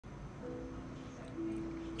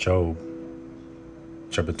Job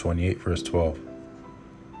chapter 28 verse 12.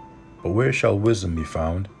 But where shall wisdom be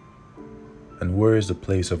found? And where is the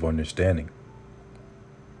place of understanding?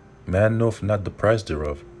 Man knoweth not the price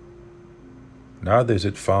thereof, neither is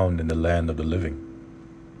it found in the land of the living.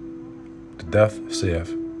 The death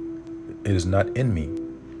saith, It is not in me,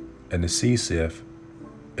 and the sea saith,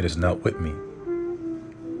 It is not with me.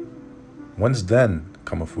 Whence then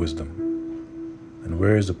cometh wisdom? And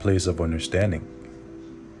where is the place of understanding?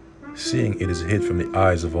 Seeing it is hid from the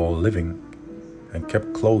eyes of all living, and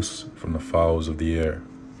kept close from the fowls of the air.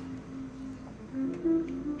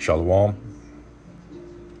 Shalom.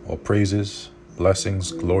 All praises,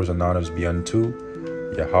 blessings, glories, and honors be unto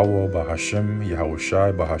Yahweh Bahashem,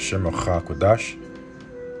 Yahushai Bahashem Acha Kodash.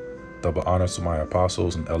 Double honors to my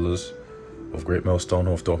apostles and elders of Great Millstone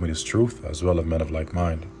who have taught me this truth, as well as men of like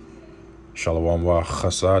mind. Shalom wa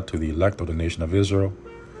chasad to the elect of the nation of Israel,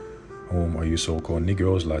 whom are you so-called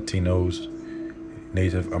Negroes, Latinos,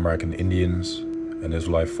 Native American Indians, and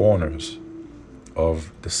Israelite foreigners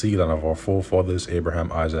of the seed line of our forefathers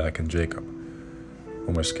Abraham, Isaac, and Jacob,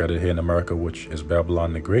 whom are scattered here in America, which is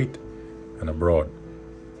Babylon the Great, and abroad.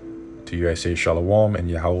 To you I say Shalom, and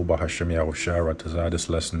Yahweh Bahashem Yahushua Ratazah. This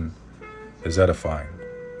lesson is edifying.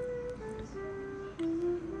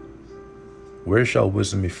 Where shall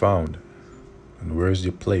wisdom be found? And where is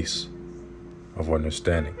the place of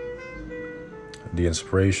understanding? The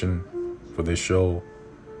inspiration for this show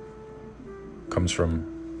comes from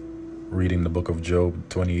reading the book of Job,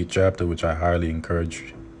 28th chapter, which I highly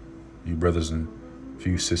encourage you brothers and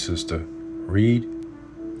few sisters to read.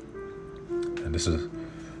 And this is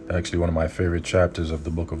actually one of my favorite chapters of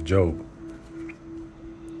the book of Job.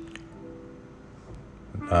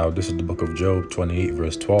 Now, this is the book of Job, 28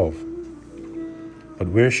 verse 12. But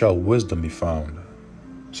where shall wisdom be found?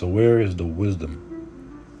 So where is the wisdom,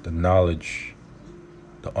 the knowledge,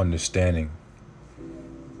 the understanding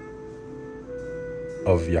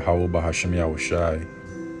of Yahweh Bahashem Yahushai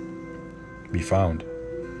be found?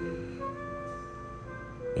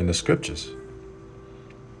 In the scriptures.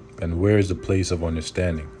 And where is the place of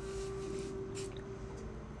understanding?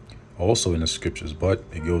 Also in the scriptures, but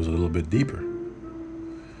it goes a little bit deeper.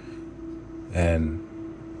 And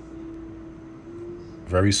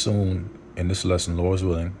very soon in this lesson, Lord's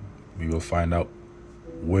willing, we will find out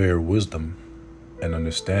where wisdom and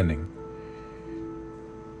understanding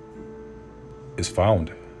is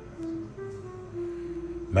found.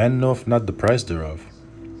 Man knoweth not the price thereof,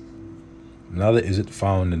 neither is it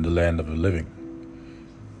found in the land of the living.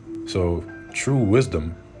 So true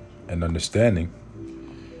wisdom and understanding,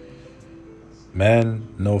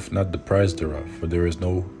 man knoweth not the price thereof, for there is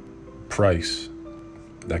no price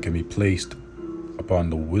that can be placed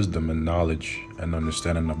upon the wisdom and knowledge and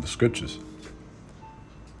understanding of the scriptures.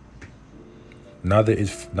 Neither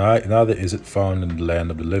is it found in the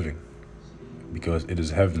land of the living, because it is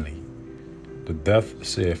heavenly. The death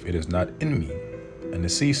saith, It is not in me, and the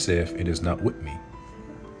sea saith, It is not with me.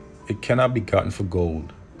 It cannot be gotten for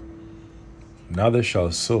gold, neither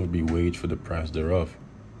shall silver be weighed for the price thereof.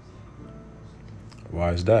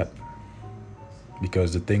 Why is that?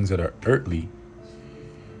 Because the things that are earthly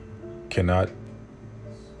cannot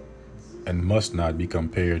and must not be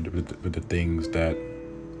compared with the things that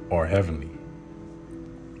are heavenly.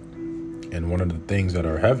 And one of the things that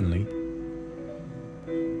are heavenly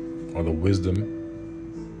are the wisdom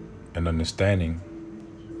and understanding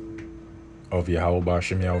of Yahweh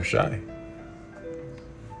Bahashem Yahushai,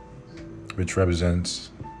 which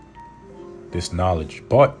represents this knowledge.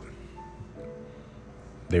 But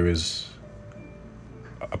there is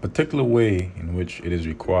a particular way in which it is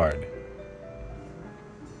required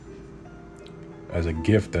as a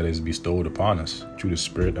gift that is bestowed upon us through the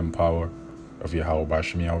spirit and power of Yahweh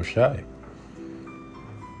Bahashem Yahushai.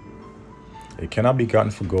 It cannot be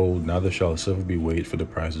gotten for gold, neither shall silver be weighed for the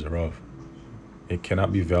price thereof. It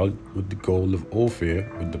cannot be valued with the gold of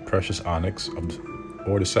Ophir, with the precious onyx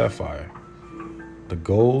or the sapphire. The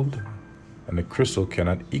gold and the crystal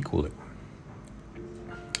cannot equal it.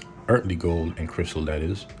 Earthly gold and crystal, that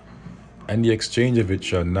is. And the exchange of it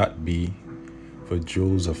shall not be for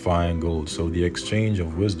jewels of fine gold. So the exchange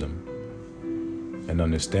of wisdom and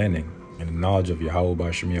understanding and the knowledge of Yahweh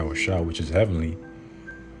Bahashem Yahushua, which is heavenly,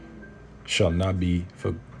 shall not be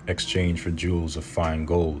for exchange for jewels of fine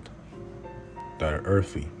gold that are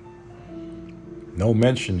earthly. No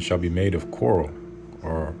mention shall be made of coral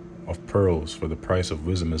or of pearls, for the price of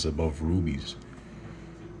wisdom is above rubies.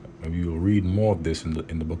 And we will read more of this in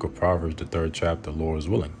the book of Proverbs, the 3rd chapter, Lord is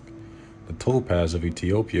willing. The topaz of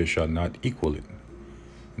Ethiopia shall not equal it,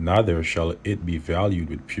 neither shall it be valued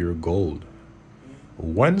with pure gold.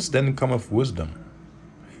 Whence then cometh wisdom?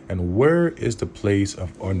 And where is the place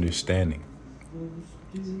of understanding?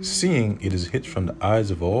 Seeing it is hid from the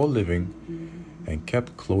eyes of all living and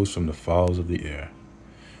kept close from the fowls of the air.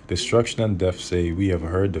 Destruction and death say, we have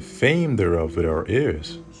heard the fame thereof with our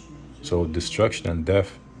ears. So destruction and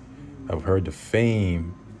death have heard the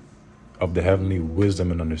fame of the heavenly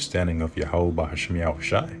wisdom and understanding of Yahweh Bahasham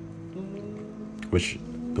Yahushai, which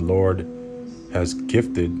the Lord has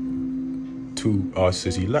gifted to us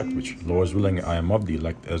his elect, which, Lord's willing, I am of the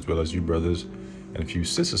elect, as well as you brothers and a few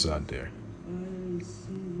sisters out there.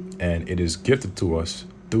 And it is gifted to us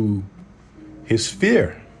through his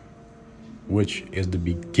fear, which is the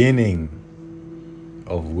beginning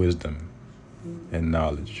of wisdom and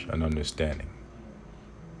knowledge and understanding,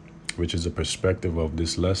 which is the perspective of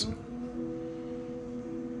this lesson.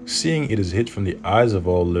 Seeing it is hid from the eyes of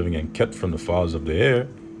all living and kept from the fowls of the air,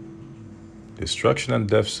 destruction and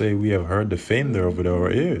death say, we have heard the fame thereof with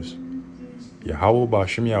our ears. Yahweh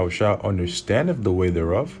Ba'ashem Yahushua understandeth the way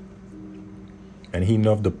thereof, and he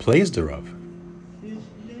knoweth the place thereof.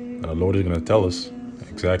 And the Lord is going to tell us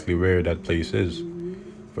exactly where that place is.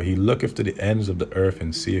 For he looketh to the ends of the earth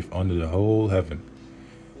and seeth under the whole heaven,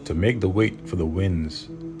 to make the weight for the winds,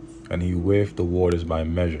 and he weigheth the waters by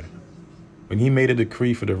measure. When he made a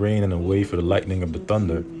decree for the rain and a way for the lightning of the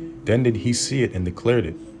thunder, then did he see it and declare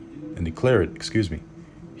it.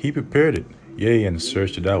 He prepared it, yea, and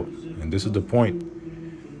searched it out. And this is the point.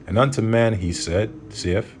 And unto man he said,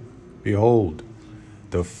 saith, behold,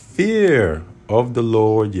 the fear of the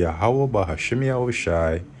Lord Yahweh Bahasham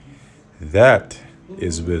Yahushai, that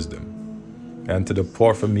is wisdom. And to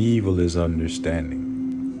depart from evil is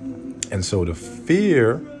understanding. And so the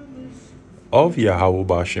fear of Yahweh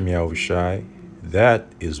Bahasham Yahushai, that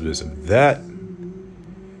is wisdom. That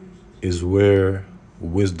is where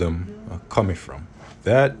wisdom coming from.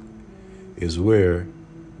 That is where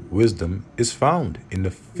wisdom is found, in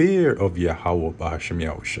the fear of Yahweh Bahasham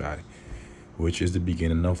Yahushai, which is the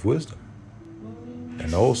beginning of wisdom,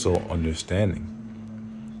 and also understanding.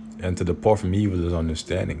 And to depart from evil is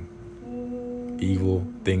understanding evil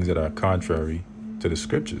things that are contrary to the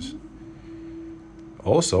scriptures.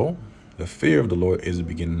 Also, the fear of the Lord is the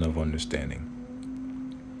beginning of understanding.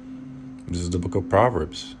 This is the book of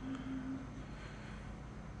Proverbs,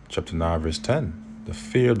 chapter 9, verse 10. The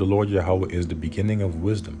fear of the Lord Yahweh is the beginning of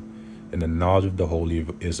wisdom, and the knowledge of the holy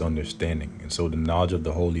is understanding. And so the knowledge of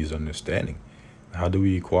the holy is understanding. How do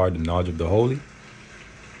we acquire the knowledge of the holy?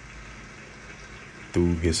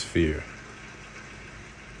 Through his fear.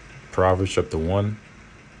 Proverbs chapter 1.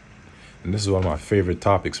 And this is one of my favorite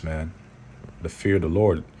topics, man. The fear of the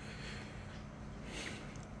Lord.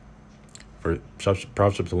 For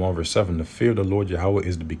Proverbs chapter 1, verse 7. The fear of the Lord Yahweh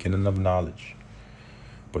is the beginning of knowledge,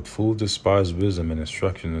 but fools despise wisdom and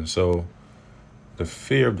instruction. And so the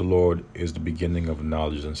fear of the Lord is the beginning of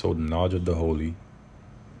knowledge. And so the knowledge of the holy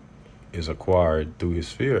is acquired through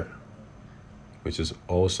his fear, which is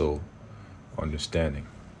also understanding.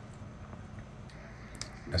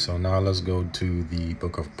 And so now let's go to the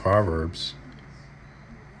book of Proverbs,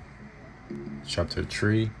 chapter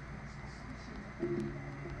 3,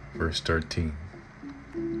 verse 13.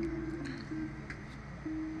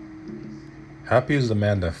 Happy is the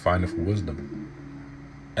man that findeth wisdom,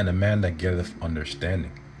 and the man that getteth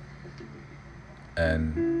understanding.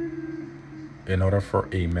 And in order for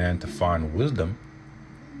a man to find wisdom,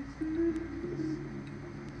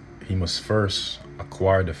 he must first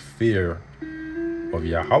acquire the fear of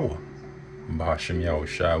Yahweh, Bahasham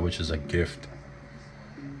Yahushai, which is a gift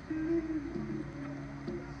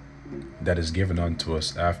that is given unto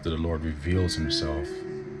us after the Lord reveals himself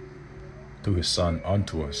through his Son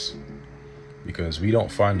unto us. Because we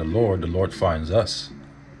don't find the Lord finds us.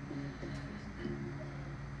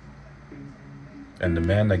 And the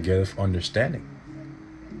man that getteth understanding.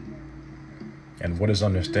 And what is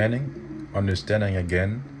understanding? Understanding,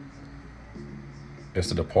 again, is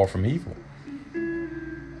to depart from evil.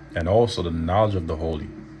 And also the knowledge of the holy,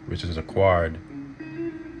 which is acquired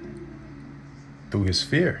through his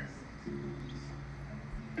fear.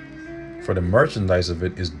 For the merchandise of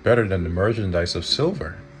it is better than the merchandise of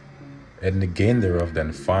silver, and the gain thereof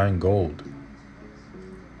than fine gold,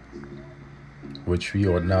 which we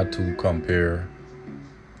ought not to compare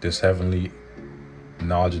this heavenly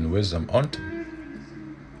knowledge and wisdom unto,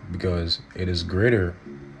 because it is greater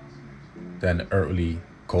than earthly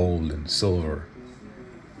gold and silver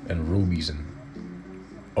and rubies and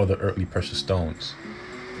other earthly precious stones.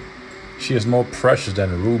 She is more precious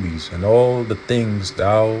than rubies, and all the things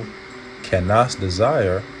thou canst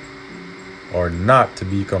desire are not to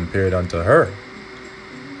be compared unto her.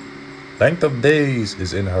 Length of days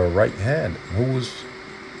is in her right hand, whose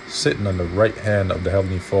sitting on the right hand of the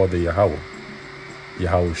Heavenly Father, Yahweh,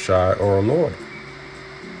 Yahushai, or our Lord.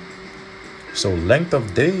 So length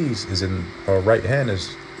of days is in her right hand,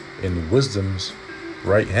 is in wisdom's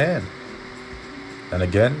right hand. And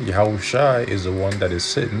again, Yahushai is the one that is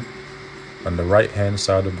sitting on the right hand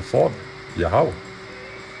side of the Father, Yahweh.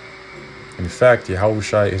 In fact,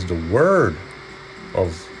 Yahushai is the word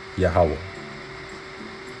of Yahweh.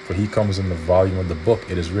 For he comes in the volume of the book,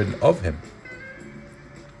 it is written of him.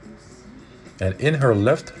 And in her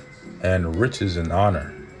left hand riches and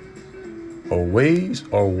honor. Her ways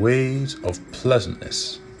are ways of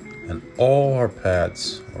pleasantness, and all her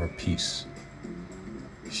paths are peace.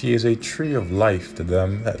 She is a tree of life to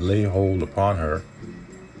them that lay hold upon her,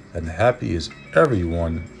 and happy is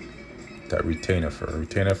everyone that retaineth her.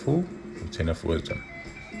 Retaineth who? Retaineth wisdom.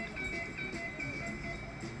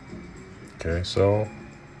 Okay, so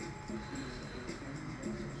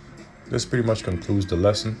this pretty much concludes the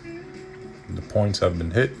lesson. The points have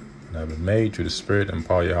been hit and have been made through the Spirit and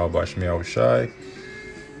power of Yahweh Bashmi Yahushai.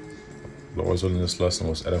 Lord's willing, this lesson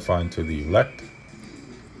was edifying to the elect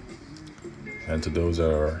and to those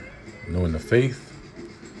that are new in the faith.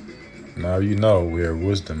 Now you know where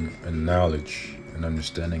wisdom and knowledge and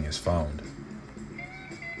understanding is found.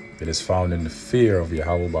 It is found in the fear of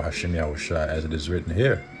Yahweh Bashmi Yahushai, as it is written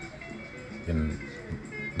here in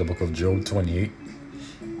the book of Job 28,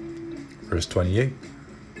 verse 28.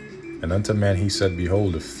 And unto man he said,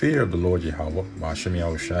 behold, the fear of the Lord Yahweh, Ba'ashem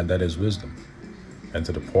Yahushai, that is wisdom. And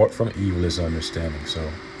to depart from evil is understanding. So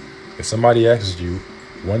if somebody asks you,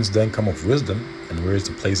 whence then cometh wisdom, and where is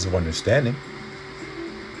the place of understanding?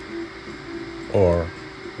 Or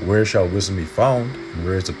where shall wisdom be found, and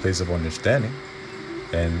where is the place of understanding?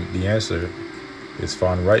 And the answer is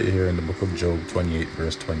found right here in the book of Job 28,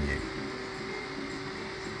 verse 28.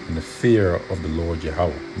 In the fear of the Lord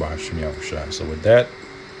Yahweh, Ba'ashem Yahushai. So with that,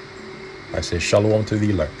 I say shalom to the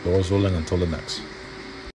elect. Lord's willing, until the next.